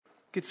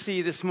Good to see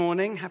you this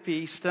morning. Happy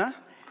Easter.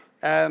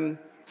 I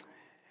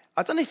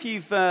don't know if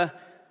you've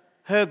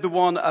heard the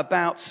one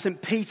about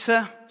St.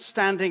 Peter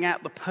standing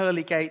at the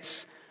pearly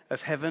gates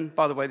of heaven.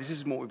 By the way, this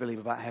isn't what we believe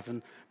about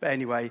heaven. But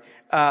anyway,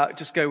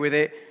 just go with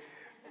it.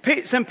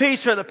 St.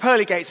 Peter at the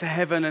pearly gates of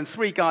heaven, and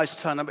three guys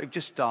turn up who've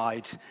just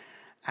died.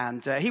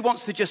 And he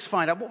wants to just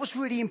find out what was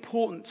really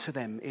important to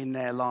them in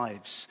their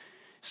lives.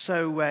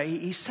 So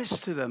he says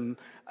to them,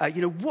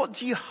 what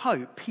do you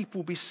hope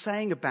people will be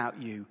saying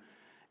about you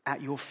at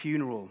your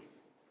funeral?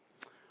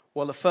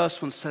 Well, the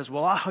first one says,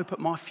 I hope at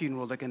my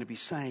funeral they're going to be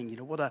saying,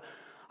 what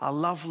a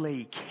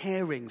lovely,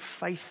 caring,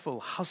 faithful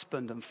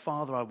husband and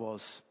father I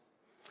was.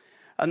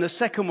 And the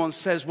second one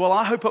says,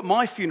 I hope at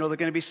my funeral they're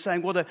going to be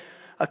saying what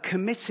a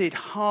committed,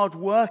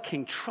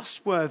 hard-working,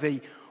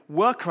 trustworthy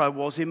worker I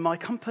was in my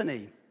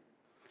company.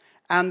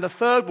 And the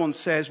third one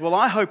says,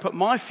 I hope at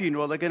my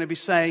funeral they're going to be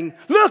saying,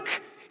 look,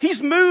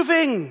 he's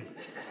moving.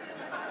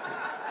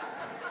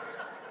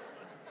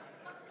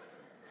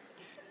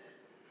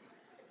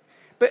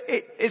 But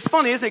it's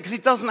funny, isn't it? Because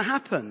it doesn't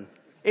happen.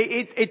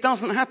 It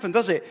doesn't happen,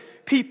 does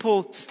it?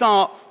 People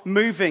start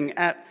moving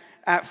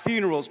at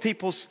funerals.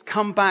 People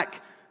come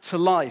back to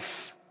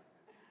life.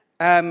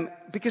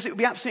 Because it would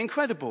be absolutely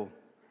incredible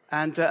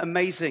and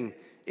amazing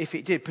if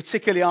it did.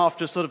 Particularly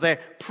after sort of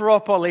they're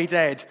properly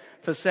dead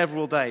for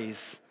several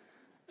days.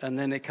 And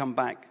then they come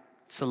back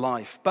to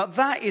life. But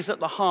that is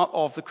at the heart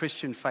of the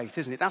Christian faith,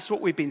 isn't it? That's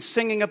what we've been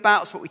singing about.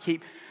 That's what we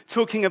keep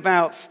talking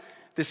about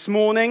this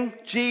morning.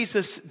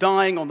 Jesus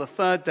dying on the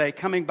third day,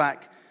 coming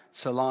back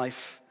to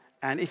life.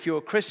 And if you're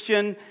a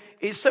Christian,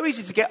 it's so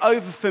easy to get over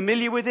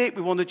familiar with it.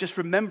 We want to just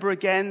remember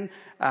again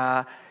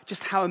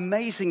just how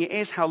amazing it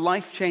is, how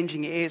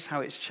life-changing it is,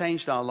 how it's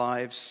changed our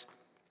lives.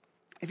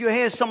 If you're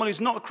here as someone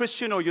who's not a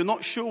Christian, or you're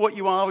not sure what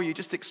you are, or you're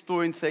just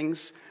exploring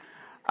things,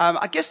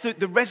 I guess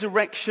the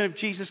resurrection of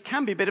Jesus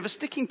can be a bit of a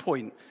sticking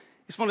point.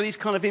 It's one of these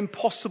kind of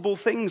impossible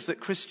things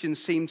that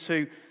Christians seem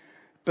to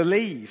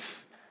believe.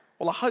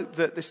 Well, I hope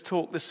that this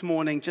talk this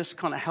morning just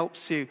kind of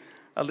helps you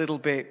a little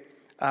bit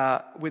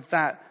with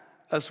that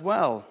as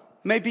well.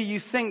 Maybe you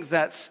think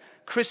that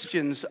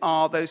Christians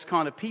are those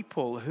kind of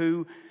people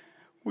who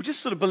will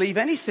just sort of believe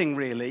anything,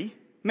 really.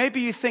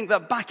 Maybe you think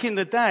that back in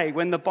the day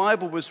when the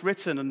Bible was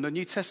written and the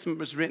New Testament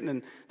was written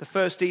and the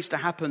first Easter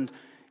happened,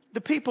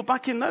 the people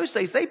back in those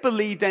days, they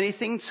believed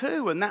anything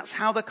too. And that's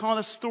how the kind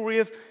of story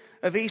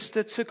of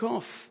Easter took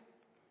off.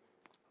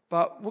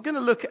 But we're going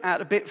to look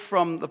at a bit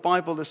from the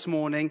Bible this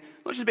morning,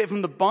 not just a bit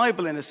from the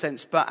Bible in a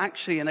sense, but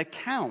actually an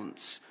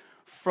account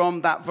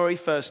from that very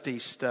first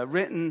Easter,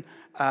 written,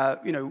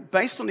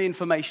 based on the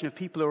information of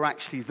people who are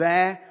actually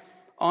there,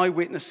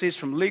 eyewitnesses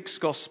from Luke's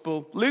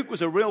Gospel. Luke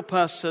was a real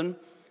person,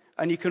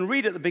 and you can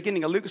read at the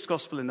beginning of Luke's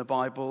Gospel in the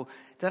Bible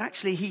that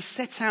actually he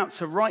set out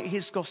to write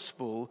his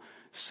Gospel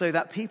so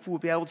that people will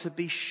be able to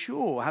be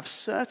sure, have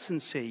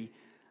certainty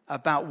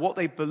about what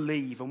they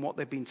believe and what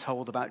they've been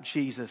told about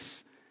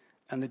Jesus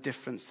and the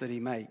difference that he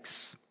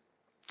makes.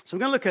 So we're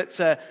going to look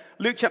at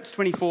Luke chapter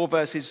 24,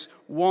 verses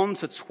 1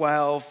 to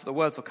 12. The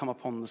words will come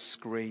up on the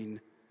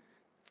screen.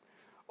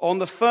 On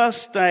the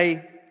first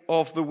day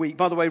of the week,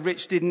 by the way,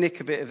 Rich did nick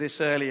a bit of this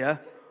earlier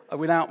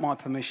without my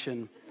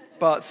permission.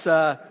 But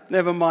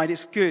never mind,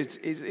 it's good.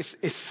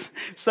 It's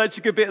such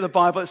a good bit of the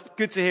Bible. It's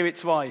good to hear it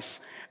twice.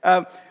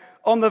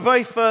 On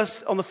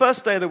the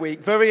first day of the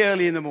week, very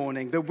early in the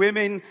morning, the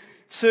women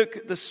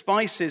took the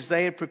spices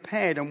they had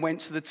prepared and went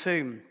to the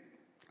tomb.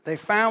 They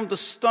found the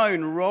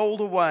stone rolled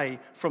away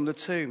from the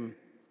tomb.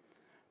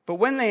 But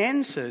when they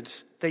entered,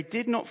 they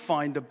did not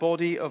find the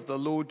body of the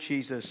Lord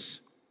Jesus.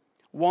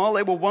 While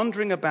they were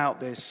wondering about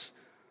this,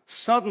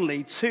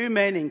 suddenly 2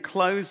 men in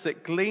clothes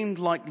that gleamed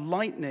like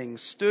lightning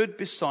stood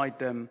beside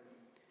them.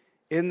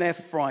 In their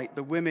fright,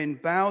 the women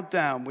bowed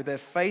down with their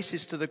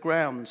faces to the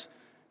ground.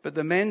 But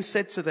the men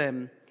said to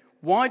them,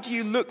 "Why do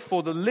you look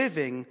for the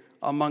living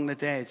among the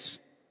dead?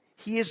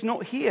 He is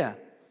not here.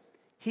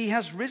 He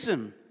has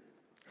risen.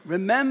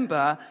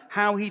 Remember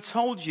how he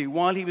told you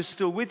while he was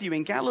still with you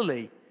in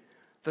Galilee.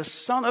 The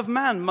Son of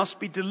Man must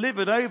be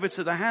delivered over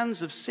to the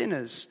hands of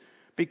sinners,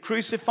 be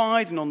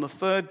crucified, and on the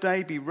third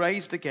day be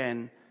raised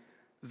again."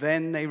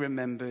 Then they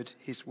remembered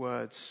his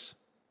words.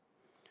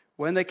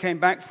 When they came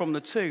back from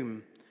the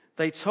tomb,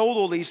 they told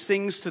all these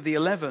things to the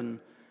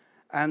 11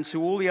 and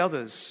to all the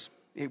others.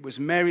 It was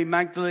Mary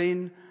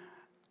Magdalene,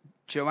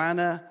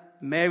 Joanna,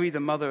 Mary the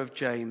mother of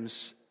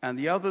James, and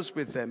the others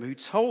with them who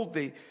told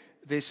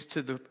this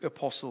to the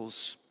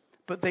apostles.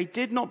 But they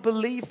did not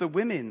believe the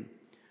women,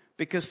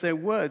 because their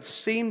words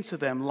seemed to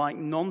them like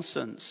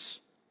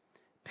nonsense.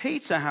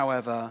 Peter,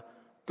 however,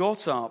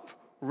 got up,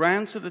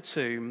 ran to the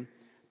tomb.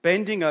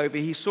 Bending over,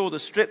 he saw the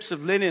strips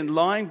of linen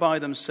lying by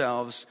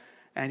themselves,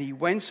 and he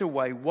went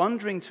away,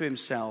 wondering to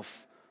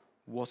himself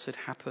what had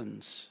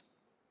happened.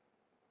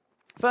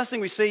 First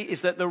thing we see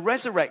is that the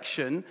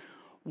resurrection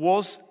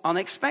was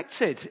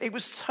unexpected. It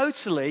was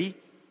totally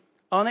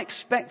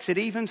unexpected,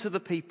 even to the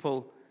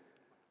people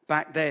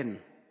back then.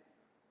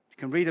 You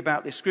can read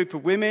about this group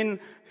of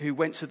women who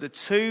went to the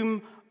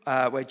tomb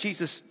where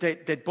Jesus'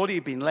 dead body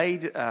had been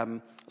laid,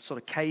 a sort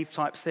of cave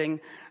type thing,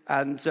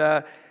 and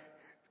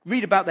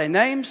read about their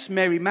names,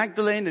 Mary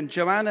Magdalene and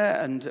Joanna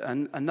and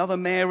another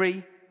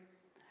Mary.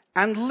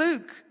 And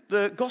Luke,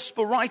 the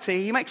gospel writer,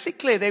 he makes it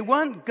clear they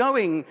weren't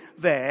going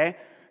there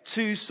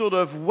to sort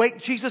of wake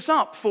Jesus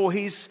up for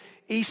his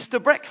Easter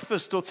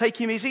breakfast or take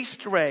him his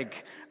Easter egg.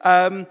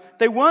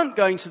 They weren't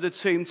going to the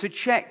tomb to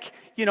check,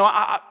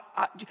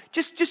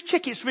 just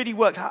check it's really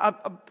worked. I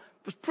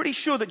was pretty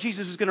sure that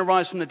Jesus was going to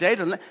rise from the dead,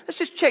 and let's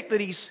just check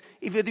that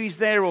whether he's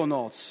there or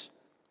not.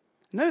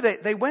 No,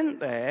 they went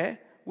there,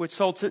 we're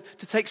told, to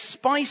take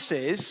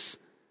spices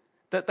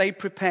that they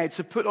prepared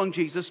to put on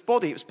Jesus'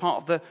 body. It was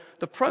part of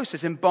the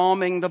process,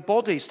 embalming the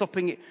body,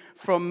 stopping it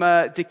from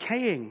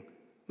decaying,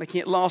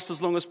 making it last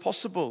as long as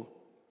possible.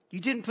 You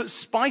didn't put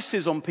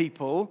spices on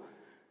people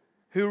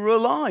who were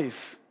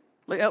alive.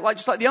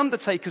 Just like the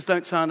undertakers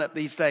don't turn up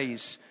these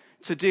days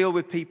to deal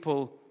with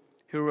people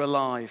who are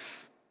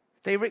alive.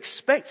 They were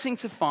expecting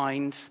to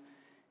find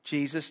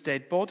Jesus'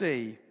 dead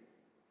body.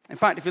 In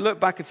fact, if you look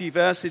back a few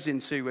verses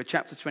into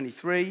chapter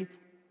 23,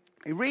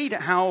 you read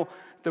how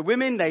the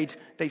women, they'd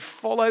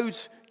followed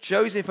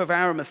Joseph of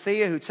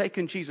Arimathea, who'd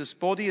taken Jesus'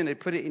 body and they'd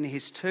put it in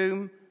his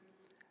tomb.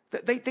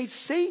 They'd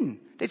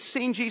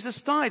seen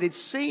Jesus die. They'd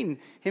seen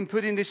him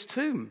put in this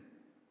tomb.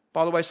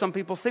 By the way, some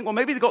people think, well,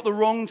 maybe they got the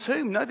wrong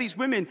tomb. No, these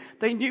women,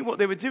 they knew what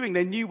they were doing.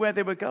 They knew where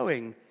they were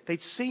going.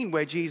 They'd seen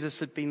where Jesus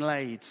had been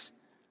laid.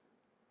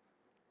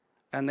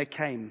 And they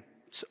came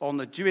on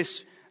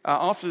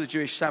after the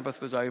Jewish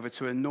Sabbath was over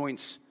to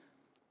anoint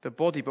the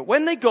body. But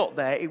when they got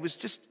there, it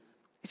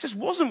just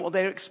wasn't what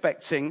they were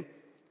expecting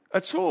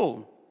at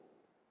all.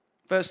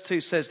 Verse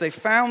 2 says, they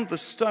found the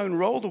stone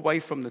rolled away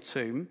from the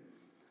tomb,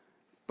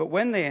 but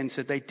when they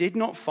entered, they did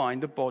not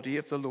find the body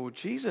of the Lord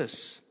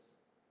Jesus.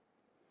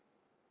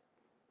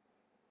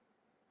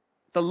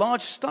 The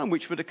large stone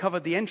which would have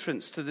covered the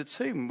entrance to the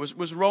tomb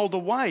was rolled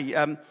away.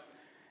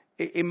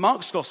 In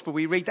Mark's gospel,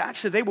 we read that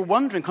actually they were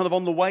wondering kind of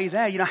on the way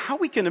there, how are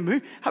we going to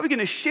move? How are we going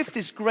to shift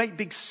this great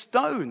big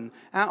stone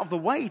out of the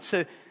way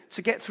to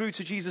get through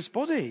to Jesus'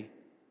 body?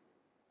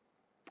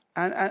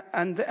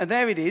 And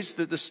there it is,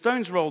 that the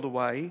stone's rolled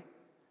away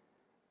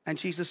and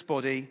Jesus'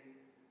 body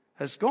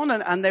has gone.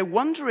 And they're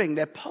wondering,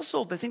 they're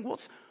puzzled. They think,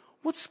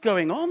 what's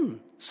going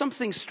on?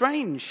 Something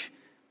strange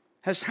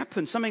has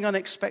happened, something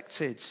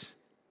unexpected.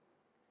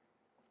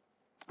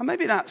 And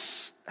maybe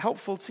that's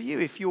helpful to you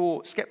if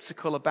you're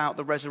skeptical about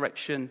the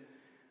resurrection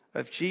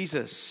of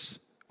Jesus.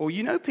 Or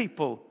you know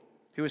people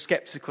who are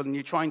skeptical and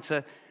you're trying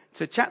to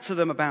chat to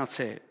them about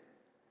it.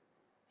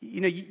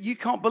 You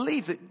can't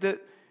believe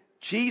that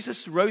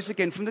Jesus rose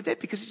again from the dead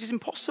because it's just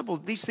impossible.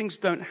 These things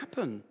don't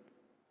happen.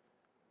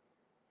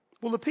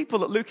 Well, the people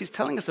that Luke is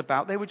telling us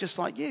about, they were just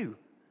like you.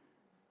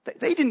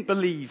 They didn't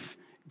believe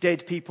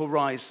dead people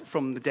rise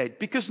from the dead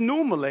because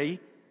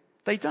normally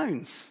they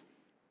don't.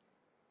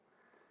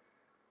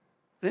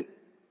 Then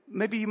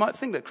maybe you might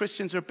think that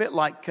Christians are a bit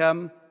like,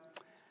 no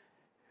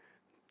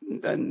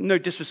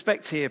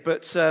disrespect here,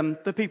 but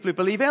the people who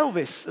believe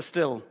Elvis are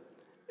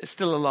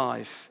still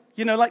alive.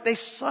 Like they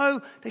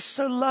so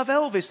love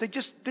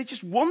Elvis, they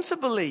just want to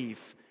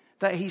believe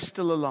that he's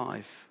still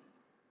alive.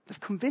 They've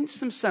convinced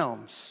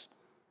themselves.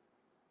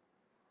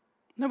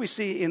 Now we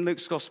see in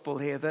Luke's gospel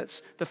here that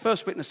the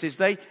first witnesses,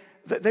 they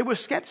were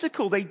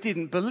skeptical. They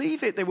didn't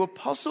believe it. They were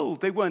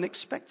puzzled. They weren't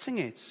expecting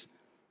it.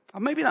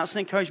 And maybe that's an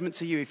encouragement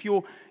to you. If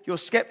you're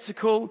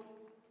skeptical,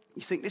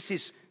 you think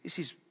this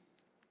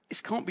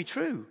can't be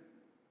true.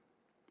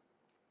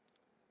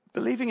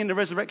 Believing in the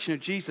resurrection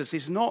of Jesus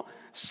is not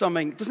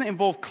something, doesn't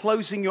involve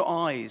closing your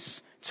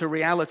eyes to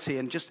reality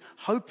and just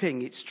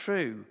hoping it's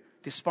true,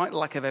 despite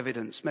lack of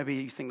evidence. Maybe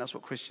you think that's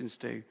what Christians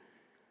do.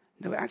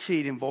 No, actually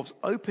it involves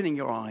opening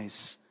your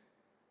eyes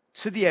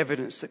to the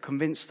evidence that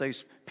convinced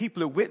those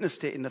people who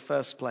witnessed it in the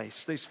first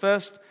place. Those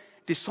first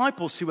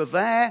disciples who were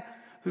there,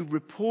 who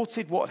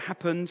reported what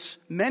happened,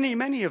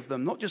 many of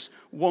them, not just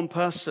one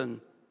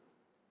person.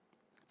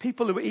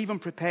 People who were even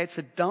prepared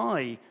to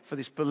die for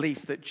this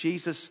belief that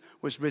Jesus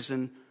was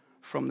risen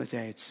from the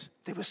dead.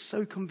 They were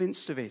so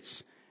convinced of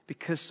it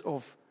because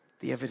of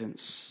the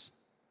evidence.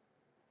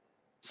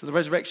 So the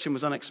resurrection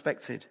was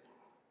unexpected.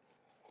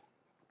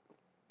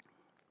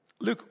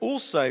 Luke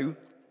also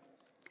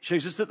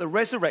shows us that the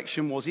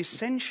resurrection was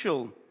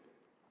essential.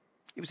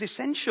 It was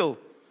essential.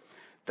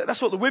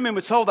 That's what the women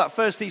were told that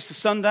first Easter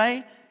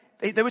Sunday.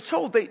 They were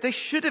told they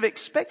should have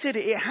expected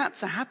it. It had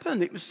to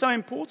happen. It was so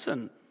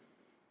important.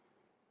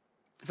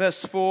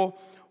 Verse 4,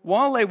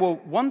 while they were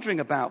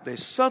wondering about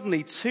this,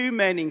 suddenly 2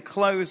 men in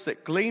clothes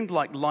that gleamed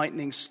like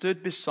lightning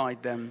stood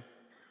beside them.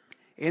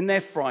 In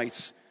their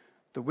fright,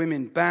 the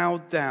women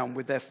bowed down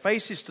with their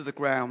faces to the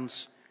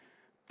ground.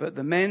 But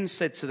the men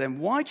said to them,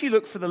 why do you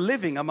look for the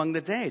living among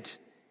the dead?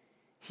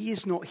 He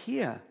is not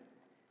here.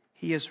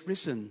 He has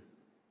risen.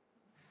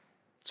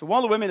 So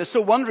while the women are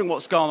still wondering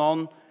what's gone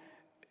on,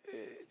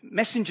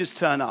 messengers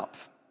turn up.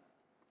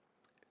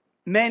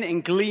 Men in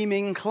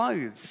gleaming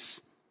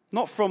clothes.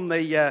 Not from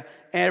the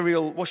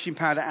Ariel washing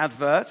powder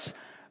adverts.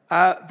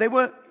 They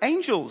were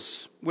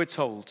angels, we're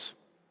told.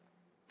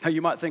 Now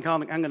you might think,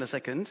 hang on a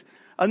second.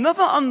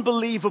 Another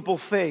unbelievable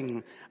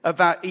thing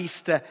about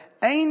Easter,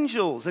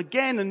 angels.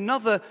 Again,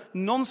 another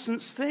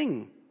nonsense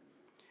thing.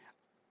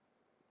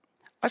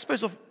 I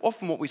suppose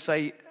often what we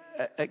say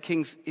at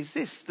King's is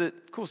this, that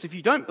of course if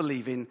you don't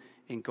believe in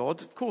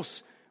God, of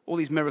course all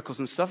these miracles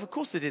and stuff, of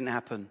course they didn't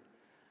happen.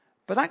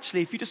 But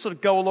actually if you just sort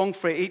of go along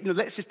for it,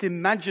 let's just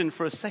imagine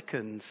for a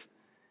second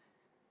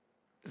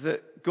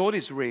that God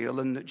is real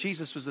and that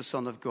Jesus was the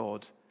Son of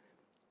God.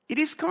 It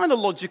is kind of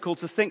logical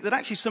to think that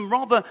actually some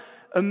rather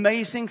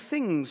amazing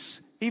things,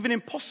 even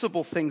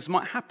impossible things,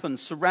 might happen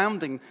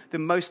surrounding the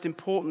most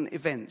important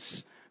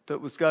events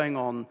that was going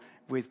on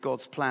with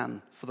God's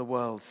plan for the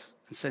world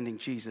and sending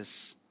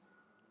Jesus.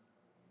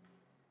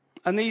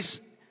 And these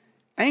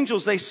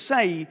angels, they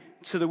say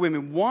to the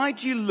women, why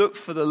do you look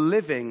for the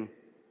living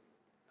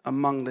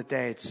among the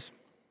dead?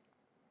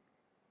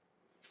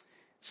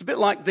 It's a bit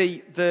like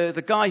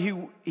the guy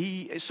who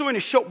he saw in a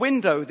shop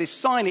window this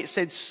sign. It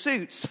said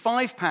suits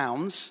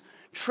 £5,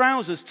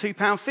 trousers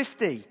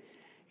 £2.50.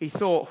 He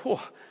thought,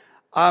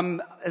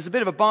 there's a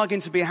bit of a bargain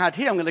to be had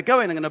here. I'm going to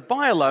go in, I'm going to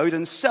buy a load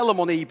and sell them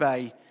on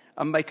eBay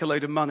and make a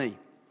load of money.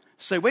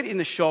 So he went in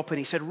the shop and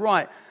he said,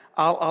 right,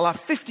 I'll have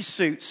 50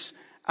 suits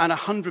and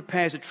 100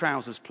 pairs of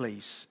trousers,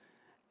 please.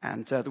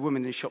 And the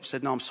woman in the shop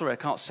said, no, I'm sorry, I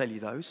can't sell you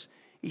those.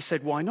 He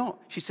said, why not?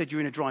 She said,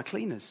 you're in a dry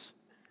cleaners.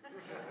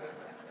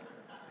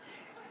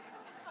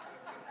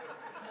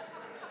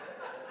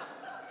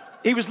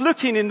 He was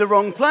looking in the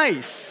wrong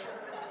place.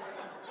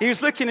 He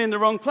was looking in the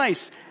wrong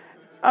place.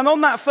 And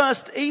on that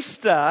first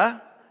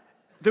Easter,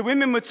 the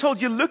women were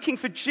told, you're looking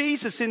for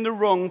Jesus in the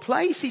wrong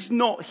place. He's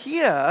not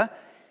here.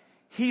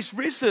 He's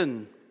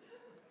risen.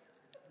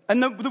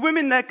 And the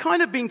women, they're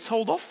kind of being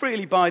told off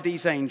really by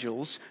these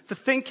angels for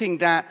thinking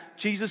that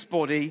Jesus'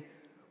 body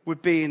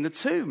would be in the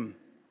tomb.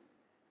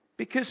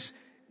 Because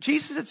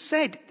Jesus had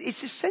said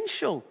it's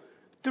essential.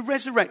 The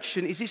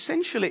resurrection is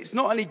essential. It's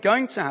not only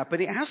going to happen,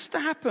 it has to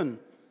happen.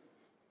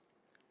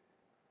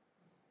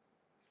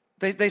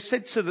 They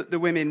said to the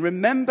women,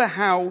 remember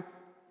how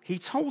he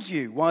told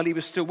you while he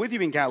was still with you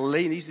in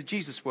Galilee, and these are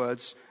Jesus'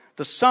 words,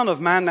 the Son of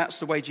Man,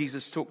 that's the way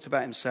Jesus talked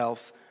about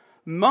himself,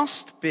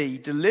 must be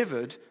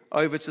delivered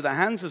over to the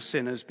hands of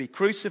sinners, be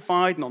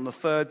crucified, and on the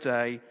third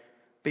day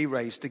be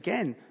raised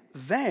again.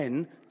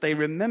 Then they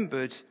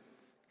remembered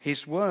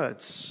his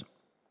words.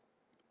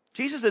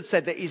 Jesus had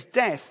said that his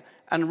death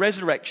and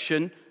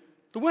resurrection,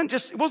 it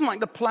wasn't like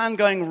the plan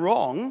going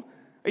wrong.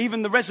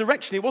 Even the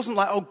resurrection, it wasn't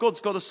like, oh, God's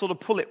got to sort of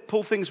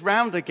pull things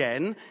round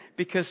again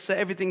because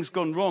everything's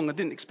gone wrong. I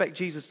didn't expect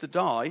Jesus to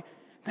die.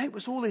 No, it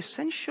was all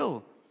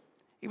essential.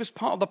 It was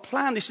part of the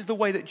plan. This is the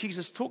way that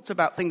Jesus talked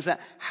about things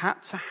that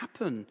had to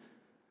happen.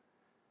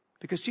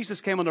 Because Jesus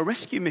came on a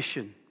rescue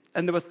mission.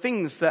 And there were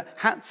things that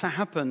had to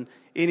happen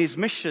in his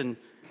mission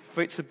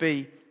for it to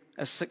be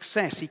a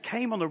success. He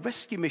came on a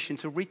rescue mission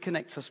to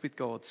reconnect us with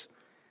God.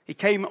 He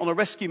came on a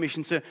rescue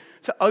mission to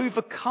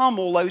overcome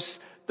all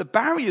the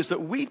barriers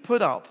that we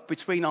put up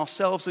between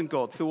ourselves and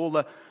God through all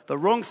the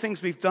wrong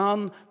things we've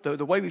done,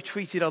 the way we've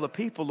treated other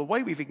people, the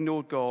way we've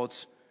ignored God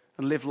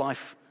and lived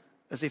life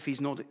as if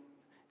he's not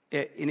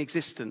in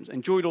existence,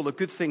 enjoyed all the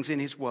good things in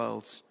his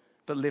world,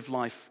 but lived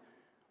life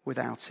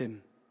without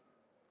him.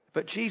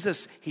 But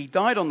Jesus, he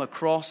died on the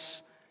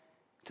cross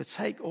to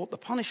take all the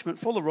punishment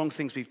for the wrong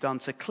things we've done,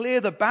 to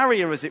clear the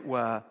barrier, as it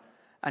were,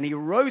 and he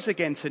rose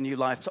again to new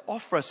life to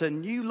offer us a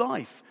new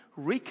life,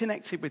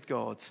 reconnected with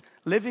God,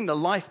 living the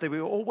life that we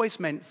were always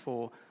meant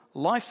for,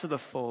 life to the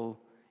full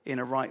in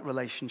a right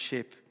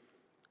relationship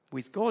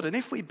with God. And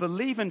if we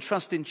believe and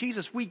trust in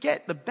Jesus, we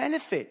get the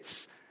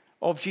benefits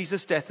of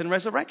Jesus' death and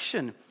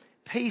resurrection.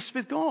 Peace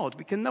with God.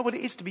 We can know what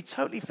it is to be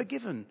totally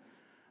forgiven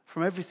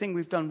from everything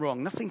we've done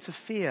wrong. Nothing to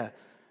fear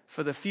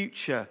for the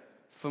future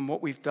from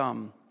what we've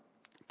done.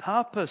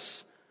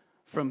 Purpose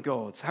from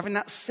God. Having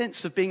that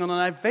sense of being on an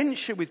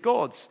adventure with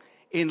God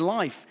in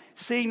life.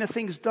 Seeing the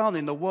things done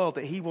in the world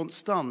that he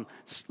wants done.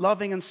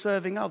 Loving and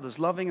serving others.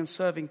 Loving and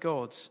serving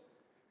God.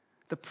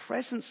 The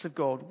presence of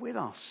God with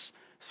us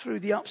through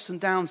the ups and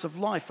downs of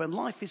life. When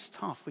life is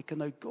tough, we can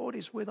know God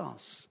is with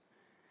us.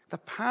 The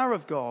power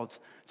of God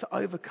to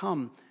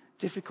overcome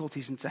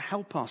difficulties and to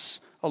help us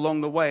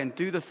along the way and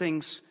do the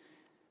things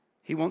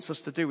he wants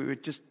us to do. We were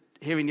just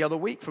hearing the other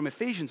week from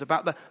Ephesians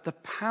about the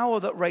power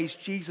that raised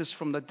Jesus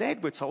from the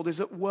dead, we're told, is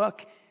at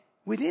work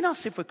within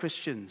us if we're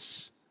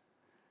Christians.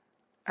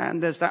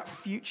 And there's that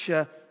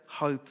future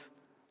hope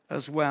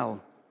as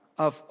well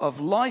of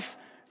life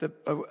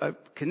that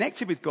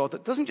connected with God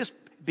that doesn't just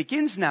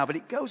begins now, but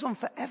it goes on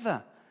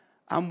forever.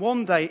 And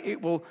one day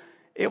it will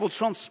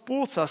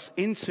transport us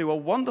into a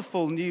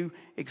wonderful new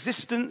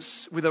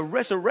existence with a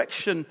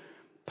resurrection,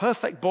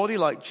 perfect body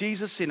like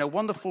Jesus in a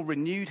wonderful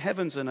renewed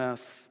heavens and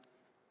earth.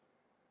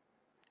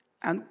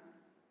 And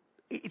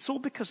it's all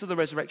because of the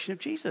resurrection of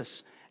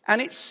Jesus.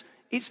 And it's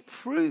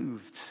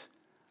proved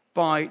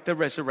by the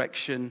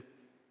resurrection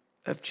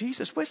of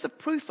Jesus. Where's the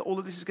proof that all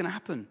of this is going to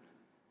happen?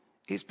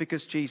 It's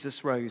because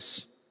Jesus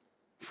rose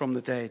from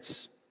the dead.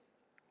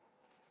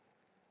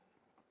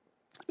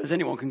 As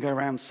anyone can go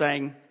around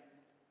saying,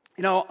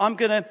 I'm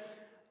going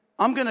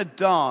to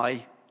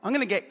die, I'm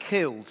going to get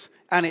killed,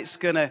 and it's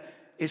going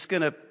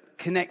to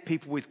connect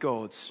people with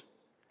God.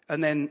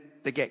 And then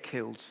they get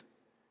killed.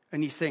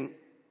 And you think,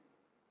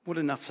 what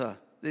a nutter.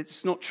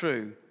 It's not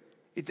true.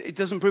 It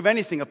doesn't prove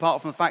anything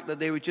apart from the fact that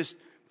they were just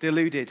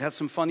deluded, had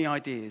some funny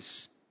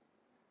ideas.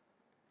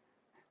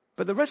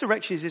 But the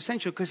resurrection is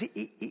essential because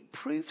it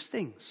proves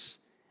things.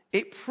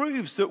 It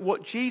proves that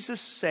what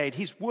Jesus said,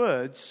 his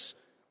words,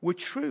 were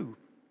true.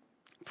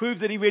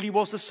 Proved that he really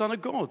was the Son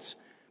of God.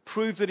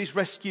 Proved that his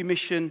rescue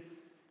mission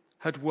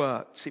had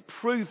worked. It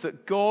proved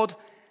that God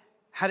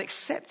had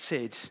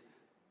accepted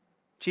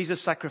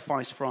Jesus'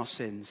 sacrifice for our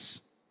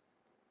sins.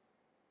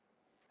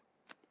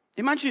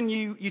 Imagine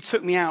you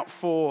took me out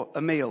for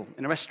a meal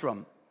in a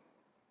restaurant.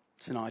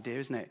 It's an idea,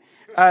 isn't it?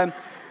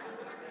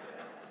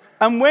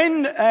 And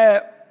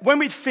when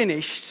we'd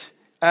finished,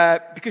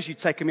 because you'd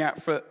taken me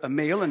out for a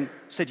meal and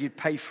said you'd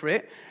pay for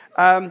it,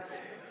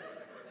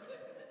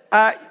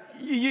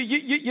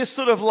 you're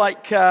sort of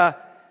like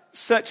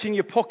searching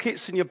your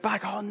pockets and your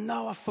bag. Oh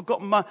no, I've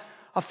forgotten my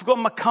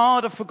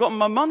card. I've forgotten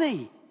my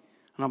money.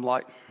 And I'm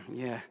like,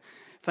 yeah,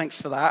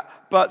 thanks for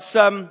that. But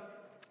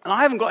and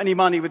I haven't got any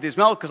money with this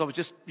meal because I was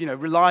just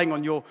relying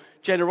on your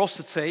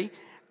generosity.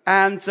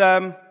 And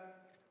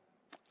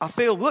I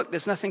feel, look,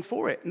 there's nothing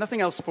for it, nothing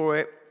else for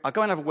it. I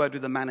go and have a word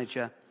with the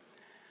manager,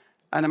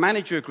 and the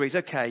manager agrees.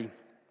 Okay,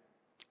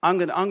 I'm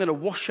going to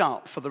wash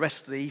up for the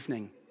rest of the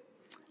evening,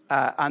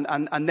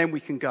 and then we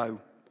can go.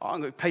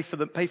 I'm going to pay for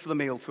the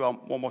meal while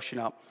I'm washing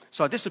up.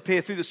 So I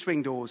disappear through the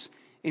swing doors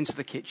into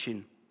the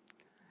kitchen.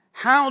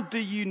 How do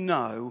you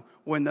know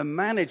when the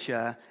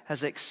manager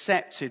has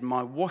accepted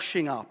my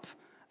washing up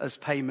as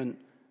payment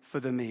for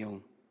the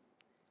meal?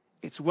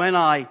 It's when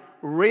I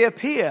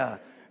reappear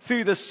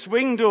through the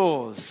swing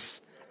doors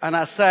and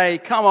I say,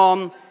 come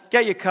on,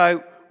 get your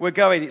coat, we're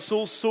going, it's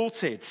all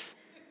sorted.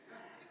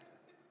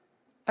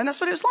 And that's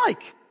what it was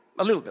like.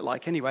 A little bit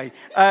like, anyway.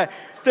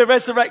 The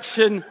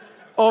resurrection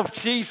of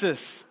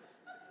Jesus.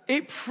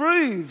 It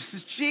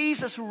proves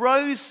Jesus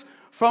rose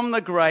from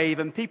the grave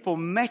and people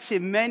met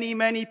him. Many,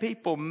 many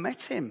people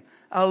met him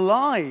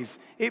alive.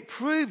 It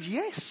proved,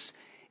 yes,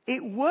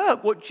 it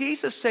worked. What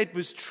Jesus said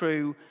was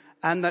true,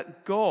 and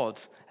that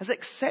God has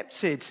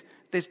accepted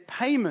this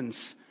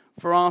payment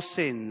for our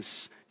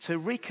sins to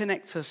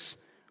reconnect us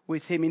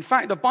with him. In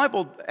fact, the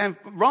Bible,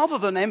 rather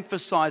than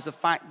emphasize the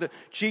fact that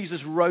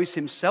Jesus rose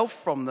himself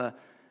from the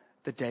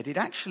dead, it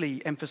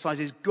actually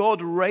emphasizes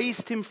God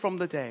raised him from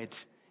the dead.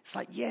 It's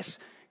like, yes,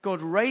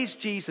 God raised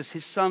Jesus,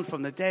 his son,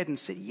 from the dead and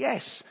said,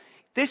 yes,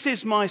 this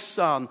is my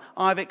son.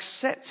 I've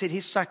accepted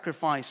his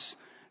sacrifice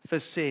for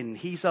sin.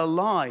 He's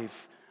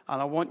alive,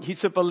 and I want you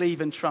to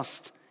believe and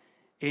trust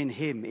in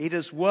him. It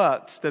has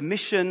worked. The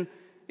mission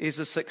is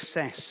a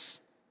success.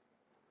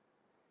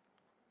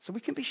 So we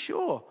can be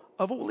sure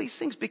of all these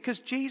things because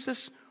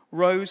Jesus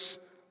rose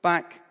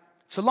back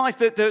to life.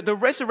 The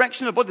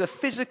resurrection of the body, the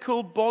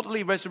physical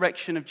bodily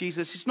resurrection of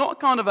Jesus, is not a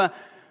kind of a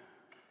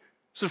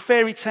sort of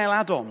fairy tale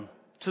add-on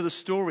to the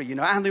story,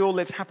 and they all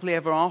lived happily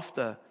ever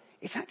after.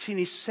 It's actually an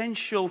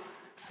essential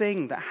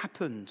thing that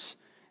happened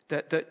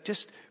that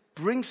just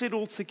brings it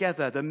all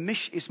together.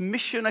 Is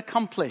mission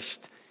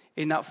accomplished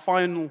in that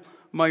final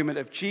moment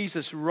of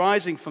Jesus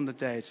rising from the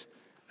dead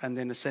and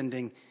then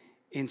ascending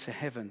into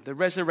heaven. The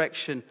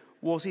resurrection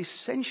was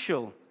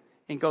essential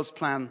in God's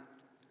plan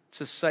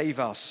to save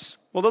us.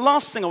 Well, the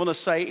last thing I want to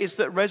say is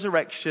that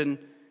resurrection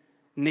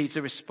needs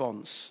a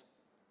response.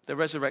 The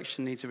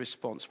resurrection needs a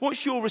response.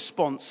 What's your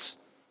response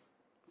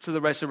to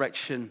the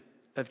resurrection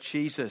of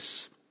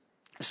Jesus?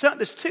 So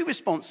there's two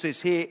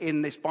responses here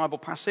in this Bible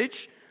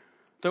passage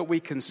that we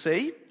can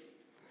see.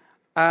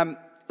 The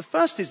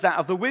first is that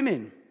of the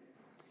women.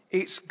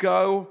 It's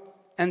go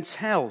and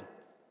tell.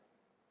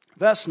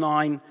 Verse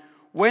 9,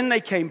 when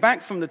they came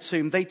back from the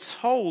tomb, they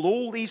told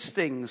all these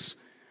things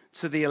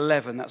to the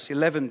 11. That's the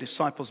 11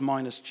 disciples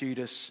minus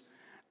Judas,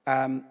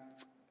 and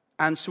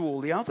to all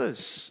the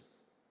others.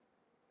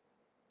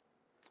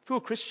 If you're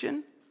a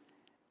Christian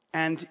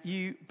and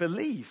you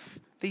believe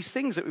these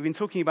things that we've been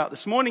talking about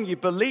this morning, you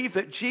believe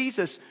that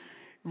Jesus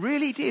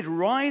really did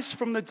rise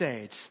from the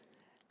dead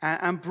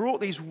and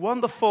brought these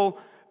wonderful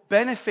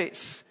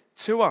benefits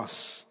to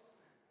us.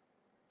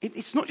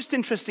 It's not just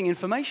interesting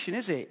information,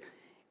 is it?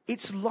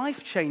 It's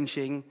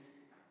life-changing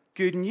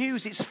good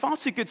news. It's far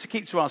too good to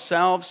keep to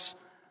ourselves.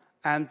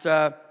 And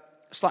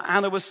it's like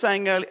Anna was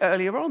saying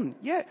earlier on.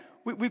 Yeah,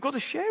 we've got to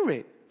share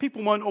it.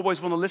 People won't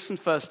always want to listen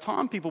first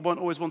time. People won't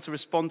always want to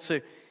respond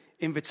to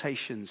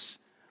invitations.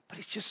 But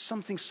it's just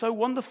something so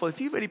wonderful.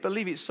 If you really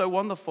believe it's so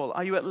wonderful,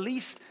 are you at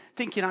least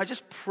thinking, I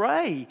just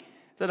pray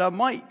that I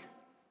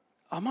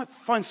might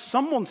find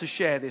someone to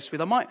share this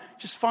with. I might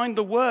just find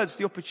the words,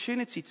 the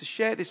opportunity to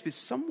share this with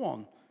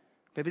someone.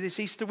 Maybe this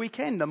Easter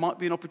weekend, there might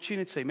be an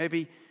opportunity.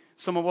 Maybe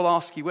someone will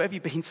ask you, where have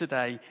you been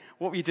today?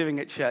 What were you doing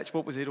at church?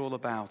 What was it all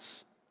about?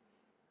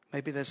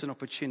 Maybe there's an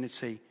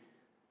opportunity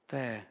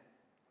there.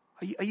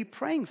 Are you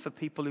praying for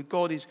people who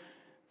God is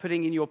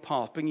putting in your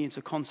path, bringing you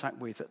into contact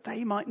with, that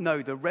they might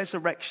know the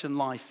resurrection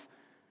life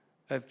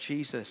of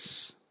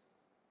Jesus?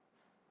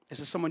 Is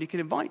there someone you can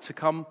invite to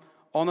come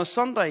on a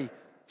Sunday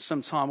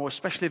sometime, or a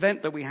special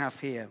event that we have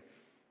here?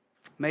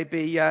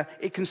 Maybe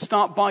it can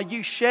start by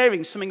you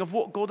sharing something of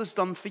what God has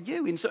done for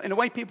you. In a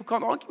way, people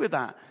can't argue with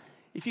that.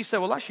 If you say,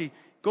 well, actually,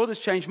 God has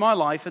changed my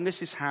life, and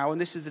this is how, and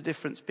this is the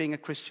difference being a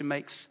Christian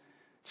makes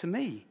to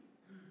me.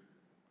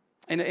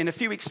 In a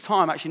few weeks'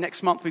 time, actually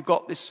next month, we've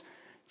got this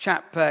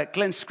chap,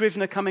 Glenn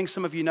Scrivener, coming.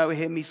 Some of you know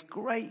him. He's a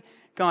great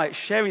guy at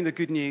sharing the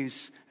good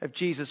news of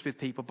Jesus with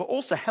people, but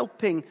also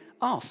helping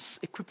us,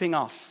 equipping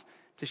us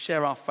to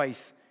share our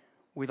faith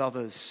with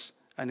others.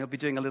 And he'll be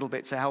doing a little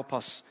bit to help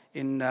us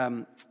in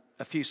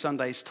a few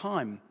Sundays'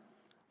 time.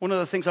 One of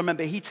the things I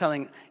remember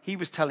he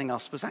was telling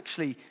us was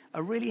actually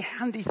a really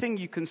handy thing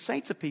you can say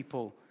to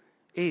people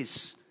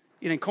is,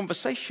 in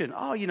conversation,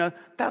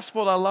 that's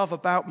what I love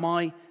about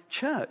my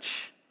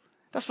church.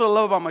 That's what I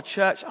love about my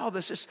church.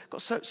 There's just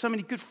got so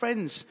many good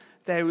friends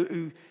there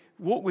who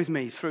walk with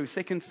me through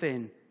thick and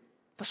thin.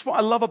 That's what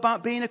I love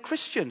about being a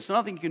Christian. It's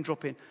another thing you can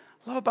drop in.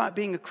 I love about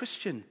being a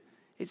Christian.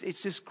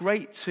 It's just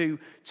great to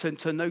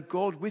know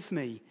God with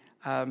me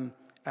and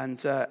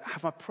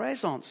have my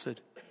prayers answered.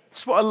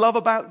 That's what I love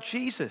about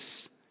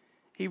Jesus.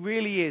 He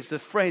really is a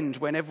friend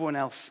when everyone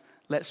else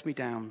lets me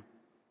down.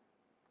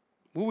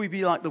 Will we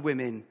be like the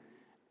women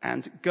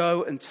and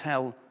go and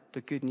tell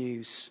the good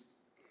news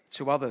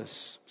to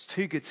others? It's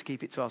too good to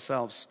keep it to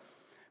ourselves.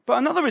 But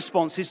another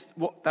response is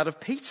that of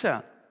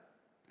Peter.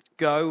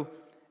 Go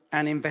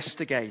and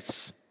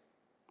investigate.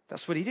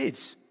 That's what he did.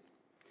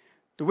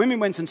 The women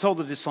went and told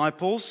the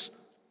disciples,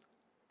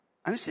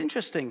 and it's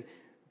interesting,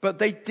 but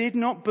they did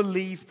not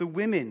believe the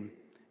women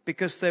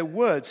because their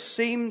words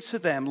seemed to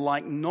them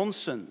like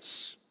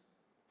nonsense.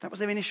 That was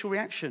their initial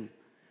reaction.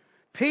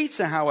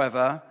 Peter,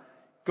 however,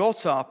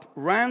 got up,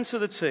 ran to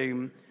the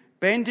tomb.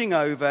 Bending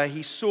over,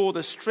 he saw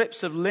the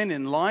strips of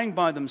linen lying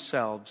by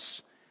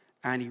themselves,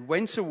 and he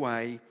went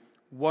away,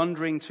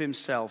 wondering to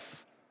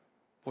himself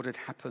what had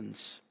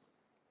happened.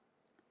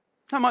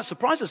 That might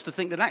surprise us to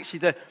think that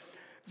actually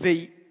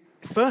the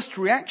first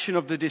reaction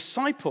of the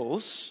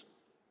disciples,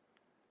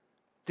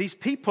 these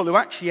people who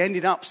actually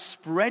ended up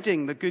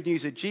spreading the good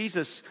news of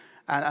Jesus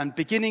and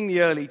beginning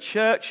the early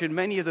church, and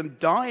many of them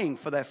dying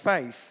for their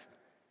faith,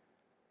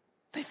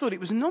 they thought it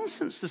was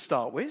nonsense to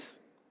start with.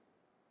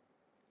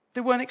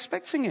 They weren't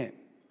expecting it.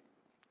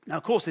 Now,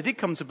 of course, they did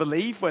come to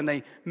believe when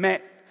they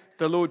met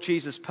the Lord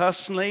Jesus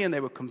personally, and they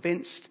were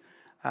convinced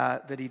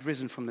that he'd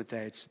risen from the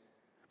dead.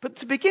 But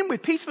to begin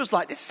with, Peter was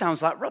like, this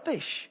sounds like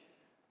rubbish.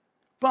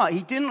 But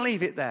he didn't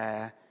leave it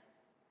there.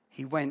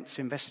 He went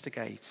to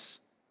investigate.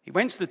 He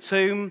went to the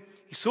tomb.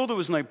 He saw there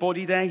was no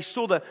body there. He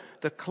saw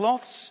the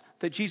cloths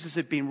that Jesus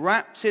had been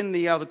wrapped in.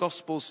 The other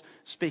Gospels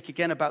speak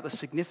again about the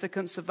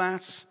significance of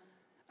that.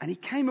 And he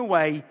came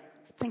away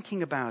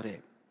thinking about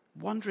it,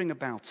 wondering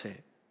about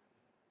it.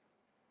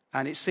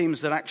 And it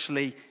seems that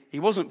actually he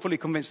wasn't fully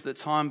convinced at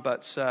the time,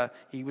 but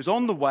he was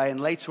on the way, and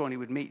later on he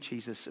would meet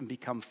Jesus and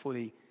become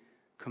fully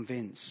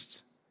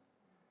convinced.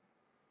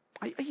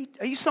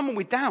 Are you someone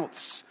with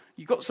doubts?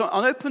 You've got some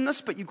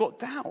unopenness, but you've got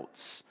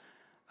doubts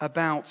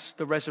about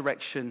the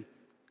resurrection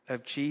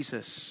of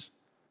Jesus.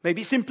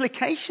 Maybe its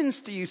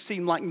implications to you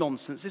seem like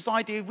nonsense. This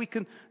idea we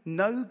can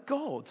know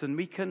God and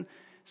we can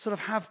sort of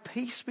have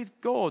peace with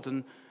God,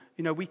 and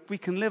we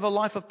can live a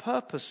life of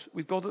purpose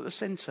with God at the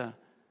center.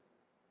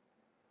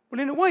 Well,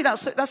 in a way,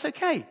 that's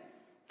okay.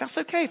 That's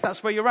okay if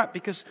that's where you're at,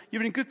 because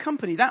you're in good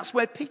company. That's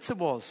where Peter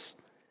was.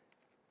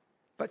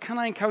 But can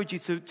I encourage you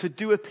to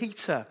do a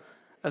Peter,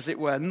 as it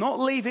were? Not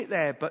leave it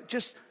there, but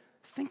just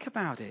think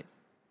about it.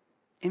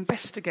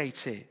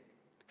 Investigate it.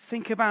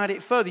 Think about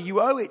it further. You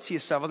owe it to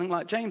yourself. I think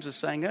like James was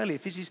saying earlier,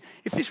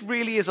 if this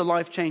really is a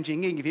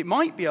life-changing thing, if it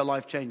might be a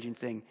life-changing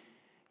thing,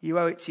 you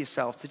owe it to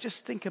yourself to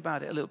just think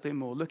about it a little bit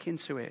more. Look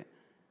into it.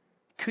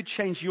 It could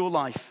change your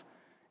life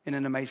in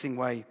an amazing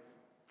way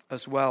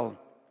as well.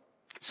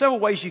 Several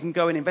ways you can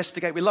go and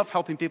investigate. We love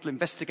helping people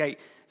investigate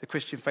the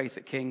Christian faith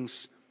at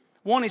King's.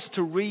 One is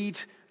to read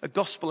a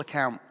gospel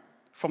account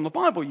from the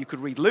Bible. You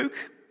could read Luke.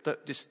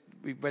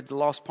 We read the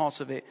last part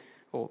of it,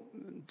 or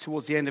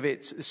towards the end of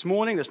it this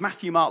morning. There's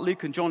Matthew, Mark,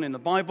 Luke, and John in the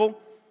Bible.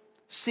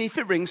 See if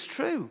it rings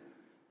true.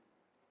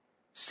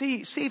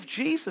 See if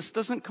Jesus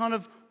doesn't kind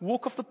of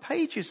walk off the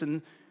pages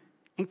and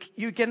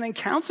you get an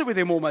encounter with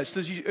him almost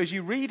as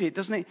you read it.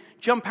 Doesn't it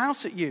jump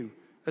out at you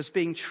as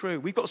being true?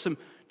 We've got some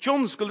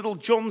little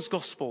John's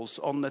Gospels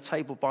on the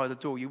table by the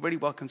door. You're really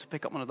welcome to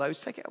pick up one of those.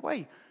 Take it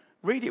away.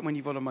 Read it when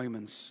you've got a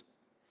moment.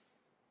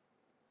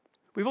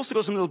 We've also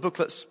got some little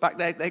booklets back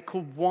there. They're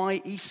called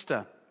Why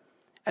Easter.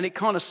 And it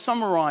kind of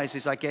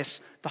summarizes, I guess,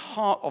 the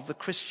heart of the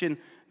Christian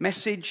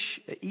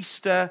message at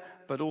Easter,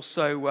 but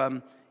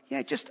also,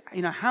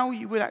 how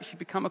you would actually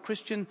become a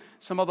Christian.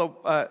 Some other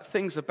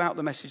things about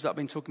the message that I've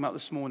been talking about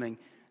this morning.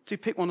 Do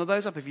pick one of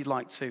those up if you'd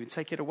like to and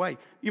take it away.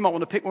 You might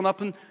want to pick one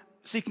up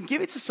so you can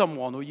give it to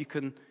someone, or you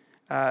can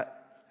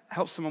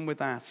help someone with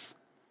that.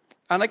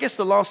 And I guess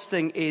the last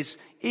thing is,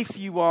 if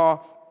you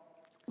are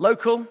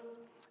local,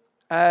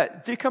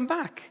 do come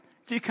back.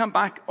 Do come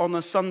back on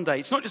a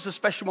Sunday. It's not just a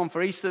special one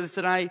for Easter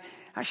today.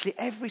 Actually,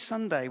 every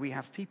Sunday we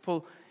have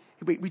people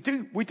We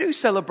do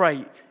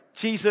celebrate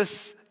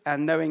Jesus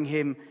and knowing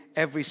him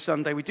every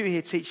Sunday. We do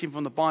hear teaching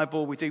from the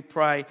Bible. We do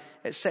pray,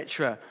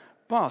 etc.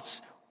 But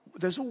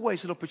there's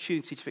always an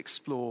opportunity to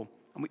explore.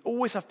 And we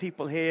always have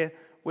people here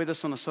with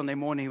us on a Sunday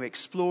morning who are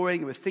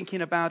exploring, who are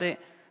thinking about it,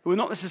 who are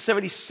not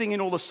necessarily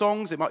singing all the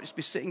songs. They might just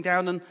be sitting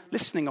down and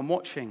listening and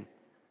watching.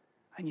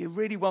 And you're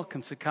really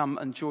welcome to come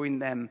and join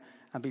them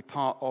and be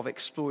part of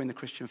exploring the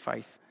Christian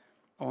faith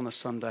on a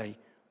Sunday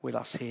with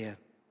us here.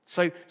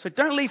 So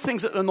don't leave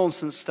things at the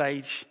nonsense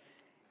stage.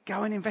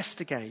 Go and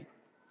investigate.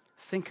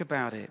 Think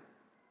about it.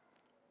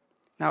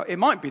 Now, it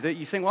might be that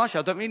you think, well, actually,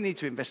 I don't really need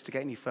to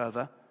investigate any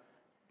further.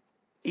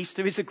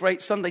 Easter is a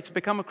great Sunday to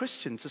become a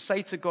Christian, to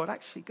say to God,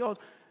 actually, God,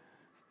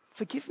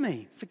 forgive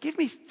me. Forgive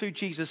me through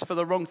Jesus for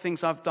the wrong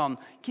things I've done.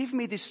 Give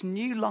me this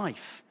new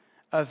life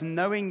of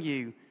knowing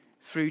you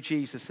through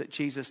Jesus, that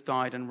Jesus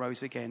died and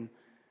rose again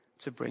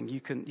to bring.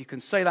 You can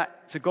say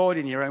that to God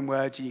in your own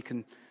words. You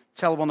can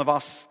tell one of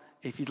us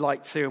if you'd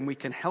like to, and we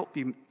can help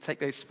you take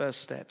those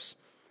first steps.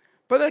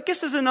 But I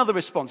guess there's another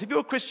response. If you're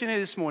a Christian here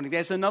this morning,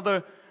 there's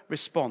another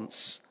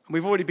response. And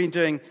we've already been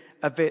doing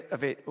a bit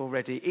of it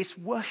already. It's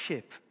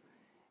worship.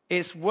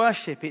 It's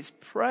worship. It's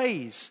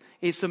praise.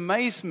 It's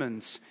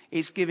amazement.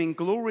 It's giving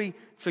glory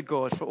to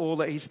God for all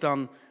that he's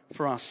done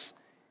for us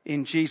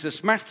in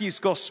Jesus. Matthew's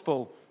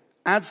gospel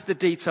adds the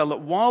detail that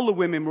while the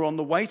women were on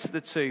the way to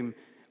the tomb,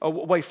 or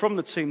away from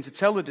the tomb to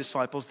tell the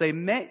disciples, they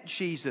met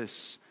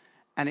Jesus,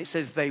 and it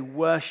says they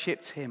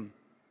worshipped him.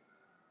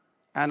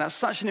 And that's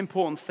such an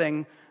important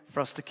thing for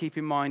us to keep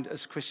in mind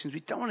as Christians. We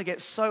don't want to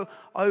get so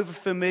over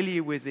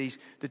familiar with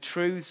the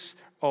truths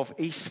of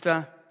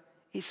Easter.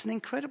 It's an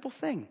incredible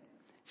thing.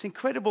 It's an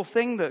incredible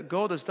thing that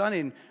God has done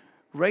in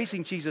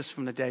raising Jesus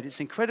from the dead. It's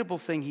an incredible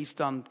thing he's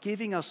done,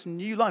 giving us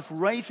new life,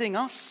 raising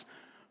us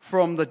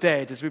from the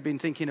dead, as we've been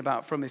thinking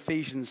about from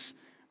Ephesians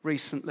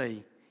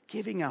recently,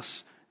 giving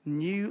us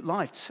new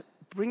life,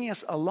 bringing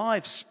us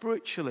alive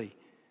spiritually,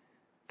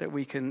 that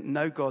we can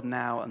know God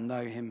now and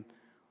know him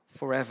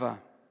forever.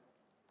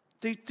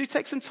 Do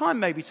take some time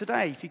maybe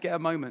today, if you get a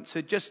moment,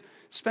 to just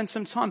spend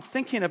some time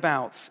thinking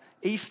about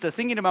Easter,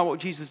 thinking about what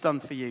Jesus has done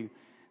for you.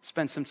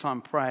 Spend some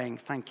time praying,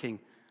 thanking,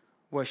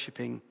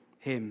 worshipping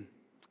him.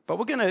 But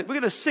we're going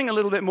to sing a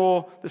little bit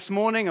more this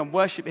morning and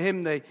worship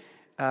him.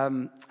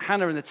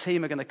 Hannah and the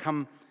team are going to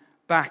come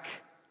back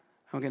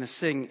and we're going to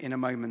sing in a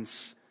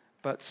moment.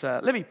 But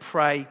let me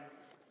pray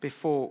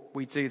before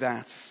we do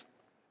that.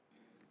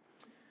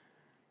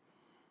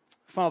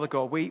 Father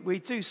God, we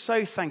do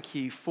so thank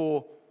you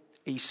for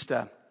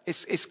Easter.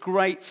 It's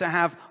great to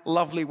have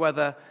lovely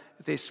weather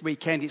this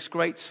weekend. It's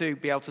great to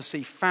be able to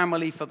see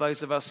family for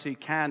those of us who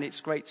can.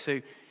 It's great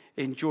to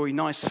enjoy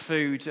nice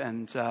food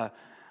and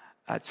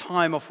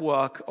time off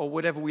work or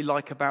whatever we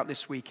like about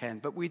this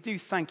weekend. But we do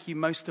thank you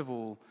most of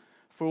all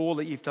for all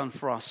that you've done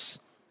for us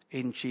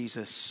in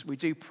Jesus. We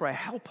do pray,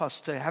 help us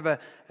to have a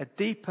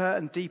deeper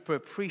and deeper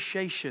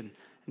appreciation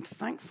and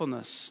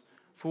thankfulness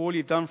for all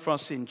you've done for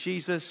us in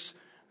Jesus.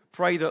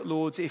 Pray that,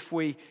 Lord, if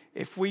we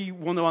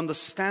want to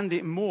understand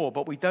it more,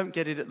 but we don't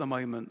get it at the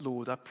moment,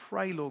 Lord, I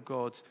pray, Lord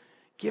God,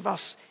 give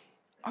us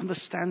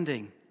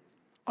understanding.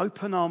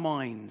 Open our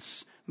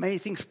minds. May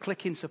things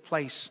click into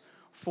place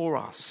for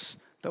us,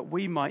 that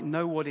we might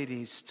know what it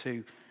is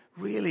to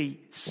really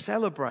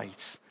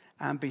celebrate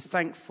and be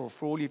thankful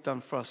for all you've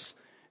done for us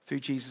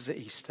through Jesus at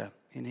Easter.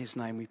 In his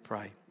name we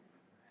pray.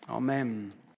 Amen.